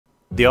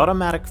The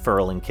automatic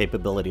furling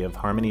capability of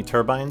Harmony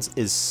Turbines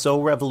is so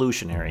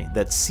revolutionary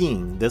that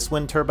seeing this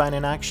wind turbine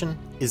in action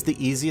is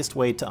the easiest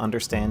way to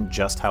understand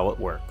just how it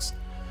works.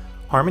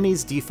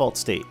 Harmony's default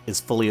state is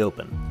fully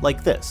open,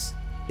 like this.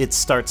 It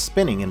starts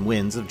spinning in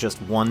winds of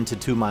just 1 to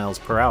 2 miles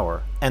per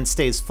hour and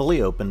stays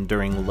fully open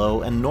during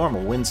low and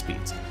normal wind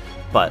speeds.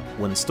 But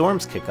when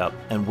storms kick up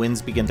and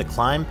winds begin to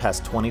climb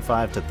past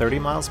 25 to 30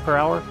 miles per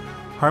hour,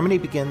 Harmony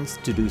begins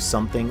to do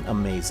something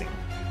amazing.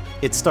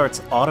 It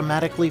starts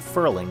automatically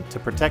furling to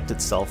protect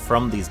itself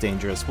from these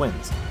dangerous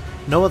winds.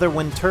 No other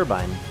wind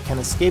turbine can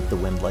escape the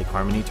wind like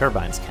Harmony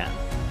Turbines can.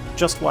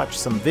 Just watch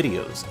some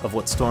videos of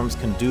what storms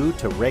can do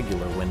to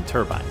regular wind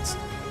turbines.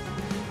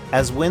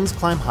 As winds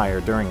climb higher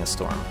during a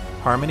storm,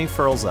 Harmony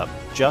furls up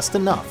just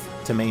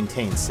enough to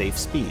maintain safe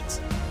speeds,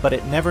 but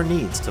it never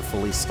needs to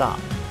fully stop.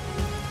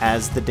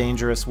 As the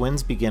dangerous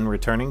winds begin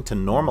returning to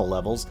normal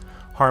levels,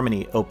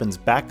 Harmony opens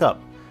back up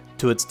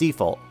to its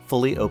default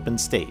fully open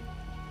state,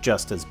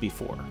 just as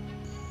before.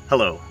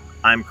 Hello,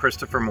 I'm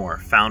Christopher Moore,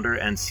 founder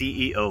and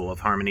CEO of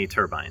Harmony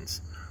Turbines.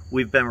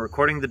 We've been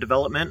recording the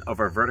development of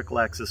our vertical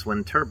axis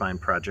wind turbine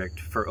project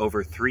for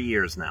over 3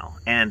 years now,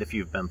 and if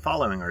you've been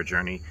following our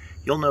journey,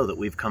 you'll know that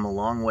we've come a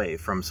long way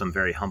from some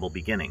very humble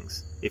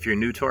beginnings. If you're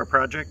new to our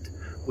project,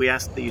 we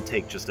ask that you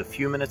take just a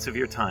few minutes of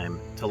your time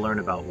to learn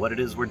about what it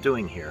is we're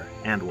doing here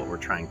and what we're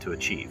trying to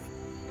achieve.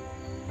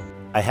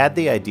 I had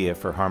the idea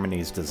for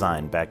Harmony's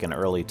design back in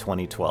early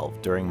 2012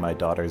 during my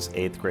daughter's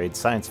 8th grade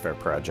science fair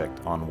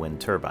project on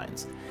wind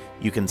turbines.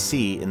 You can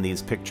see in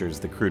these pictures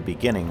the crude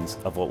beginnings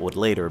of what would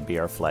later be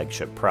our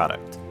flagship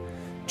product.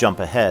 Jump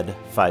ahead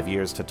 5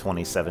 years to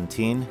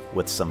 2017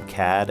 with some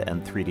CAD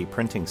and 3D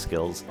printing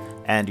skills,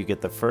 and you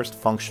get the first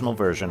functional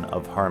version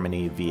of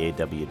Harmony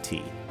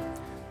VAWT.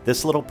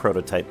 This little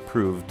prototype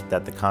proved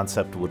that the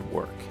concept would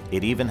work.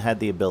 It even had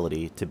the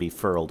ability to be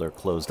furled or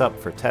closed up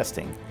for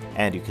testing,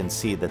 and you can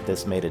see that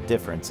this made a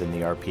difference in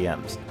the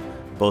RPMs.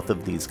 Both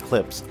of these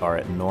clips are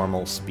at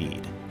normal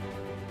speed.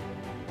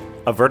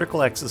 A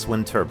vertical axis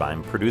wind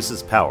turbine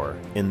produces power,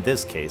 in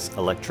this case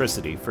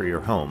electricity, for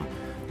your home,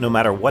 no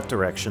matter what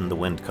direction the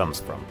wind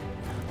comes from.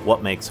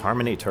 What makes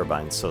Harmony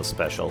Turbines so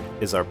special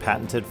is our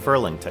patented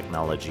furling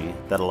technology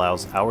that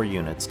allows our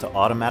units to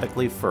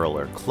automatically furl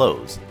or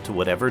close to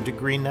whatever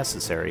degree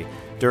necessary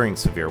during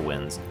severe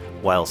winds,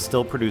 while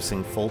still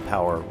producing full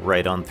power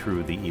right on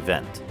through the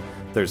event.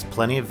 There's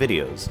plenty of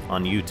videos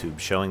on YouTube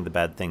showing the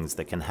bad things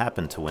that can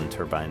happen to wind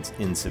turbines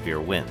in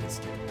severe winds.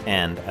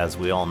 And as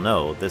we all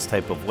know, this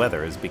type of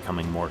weather is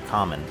becoming more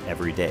common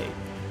every day.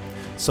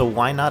 So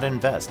why not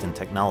invest in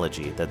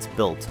technology that's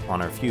built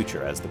on our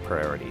future as the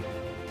priority?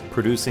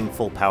 Producing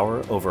full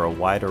power over a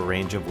wider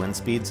range of wind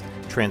speeds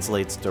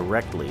translates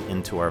directly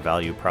into our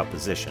value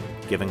proposition,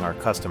 giving our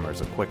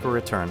customers a quicker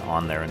return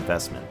on their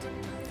investment.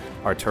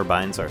 Our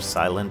turbines are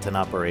silent in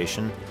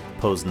operation,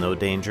 pose no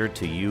danger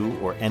to you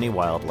or any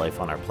wildlife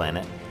on our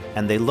planet,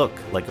 and they look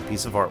like a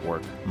piece of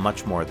artwork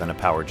much more than a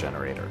power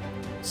generator.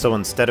 So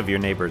instead of your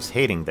neighbors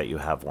hating that you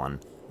have one,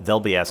 they'll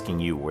be asking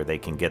you where they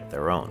can get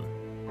their own.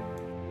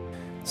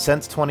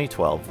 Since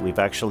 2012, we've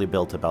actually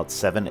built about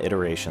 7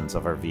 iterations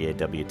of our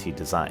VAWT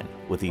design.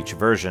 With each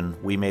version,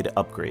 we made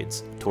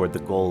upgrades toward the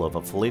goal of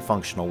a fully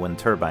functional wind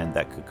turbine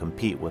that could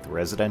compete with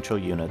residential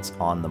units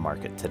on the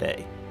market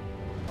today.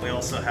 We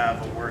also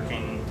have a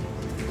working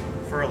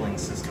furling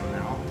system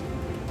now.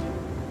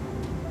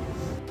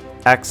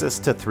 Access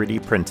to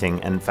 3D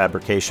printing and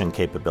fabrication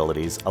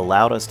capabilities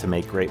allowed us to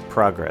make great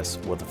progress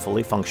with a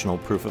fully functional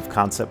proof of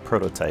concept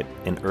prototype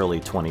in early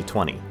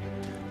 2020.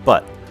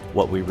 But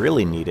what we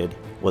really needed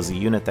was a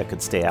unit that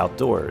could stay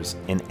outdoors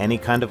in any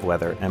kind of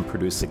weather and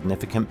produce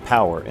significant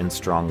power in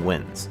strong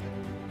winds.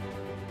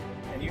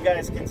 And you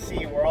guys can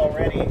see we're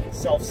already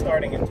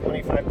self-starting at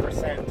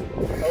 25%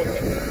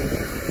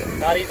 open.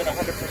 Not even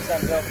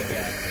 100% open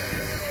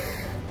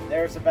yet.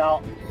 There's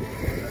about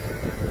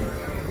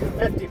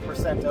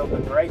 50%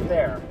 open right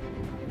there.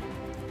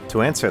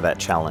 To answer that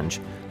challenge,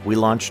 we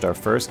launched our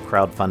first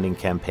crowdfunding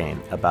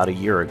campaign about a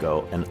year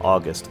ago in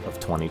August of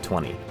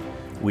 2020.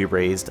 We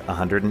raised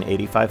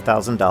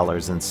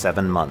 $185,000 in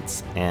 7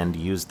 months and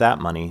used that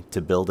money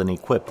to build and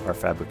equip our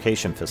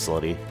fabrication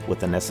facility with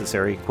the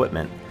necessary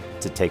equipment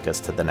to take us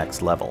to the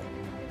next level.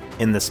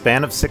 In the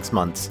span of 6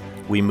 months,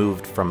 we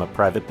moved from a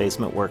private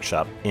basement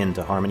workshop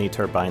into Harmony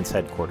Turbines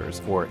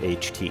headquarters, or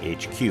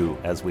HTHQ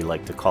as we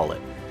like to call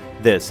it.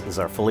 This is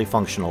our fully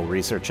functional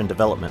research and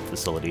development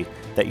facility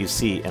that you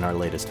see in our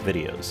latest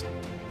videos.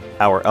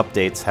 Our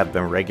updates have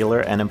been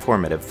regular and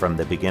informative from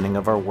the beginning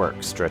of our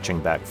work, stretching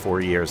back 4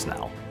 years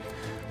now.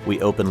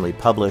 We openly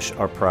publish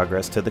our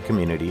progress to the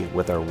community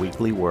with our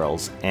weekly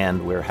whirls,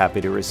 and we're happy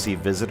to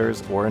receive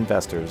visitors or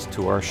investors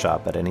to our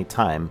shop at any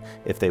time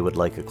if they would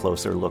like a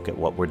closer look at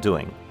what we're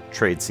doing.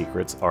 Trade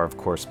secrets are of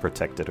course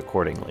protected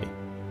accordingly.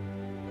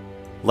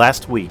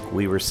 Last week,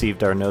 we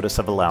received our notice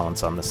of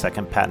allowance on the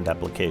second patent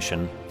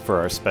application for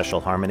our special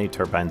Harmony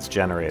Turbines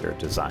generator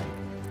design.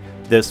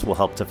 This will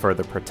help to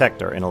further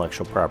protect our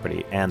intellectual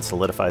property and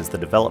solidifies the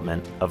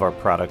development of our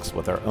products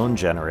with our own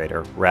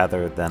generator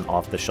rather than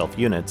off-the-shelf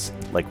units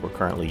like we're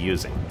currently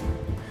using.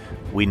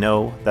 We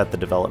know that the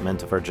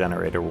development of our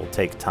generator will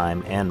take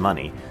time and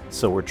money,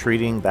 so we're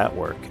treating that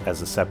work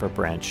as a separate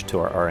branch to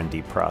our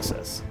R&D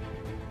process.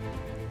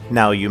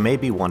 Now, you may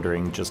be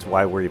wondering just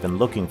why we're even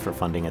looking for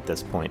funding at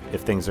this point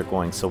if things are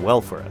going so well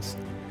for us.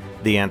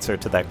 The answer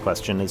to that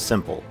question is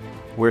simple.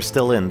 We're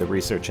still in the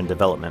research and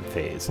development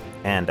phase,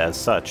 and as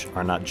such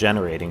are not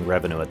generating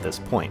revenue at this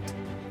point.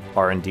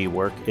 R&D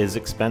work is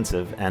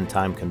expensive and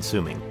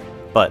time-consuming,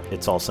 but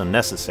it's also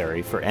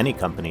necessary for any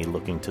company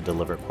looking to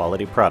deliver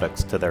quality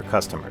products to their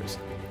customers.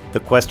 The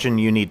question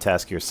you need to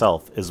ask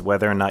yourself is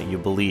whether or not you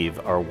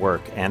believe our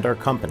work and our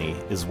company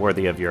is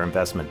worthy of your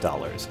investment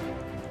dollars.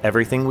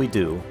 Everything we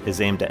do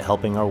is aimed at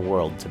helping our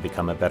world to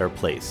become a better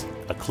place,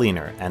 a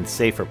cleaner and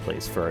safer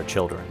place for our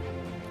children.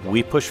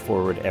 We push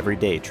forward every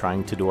day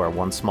trying to do our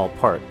one small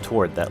part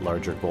toward that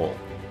larger goal.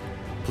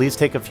 Please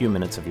take a few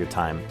minutes of your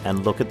time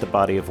and look at the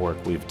body of work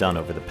we've done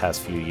over the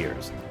past few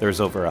years. There's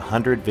over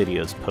 100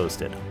 videos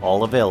posted,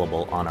 all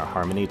available on our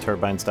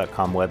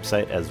harmonyturbines.com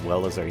website as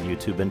well as our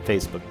YouTube and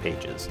Facebook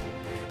pages.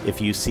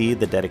 If you see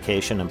the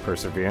dedication and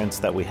perseverance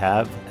that we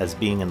have as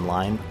being in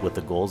line with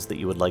the goals that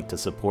you would like to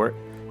support,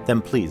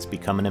 then please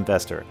become an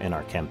investor in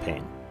our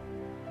campaign.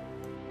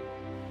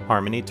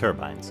 Harmony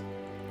Turbines.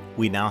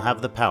 We now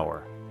have the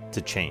power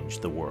to change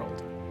the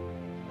world.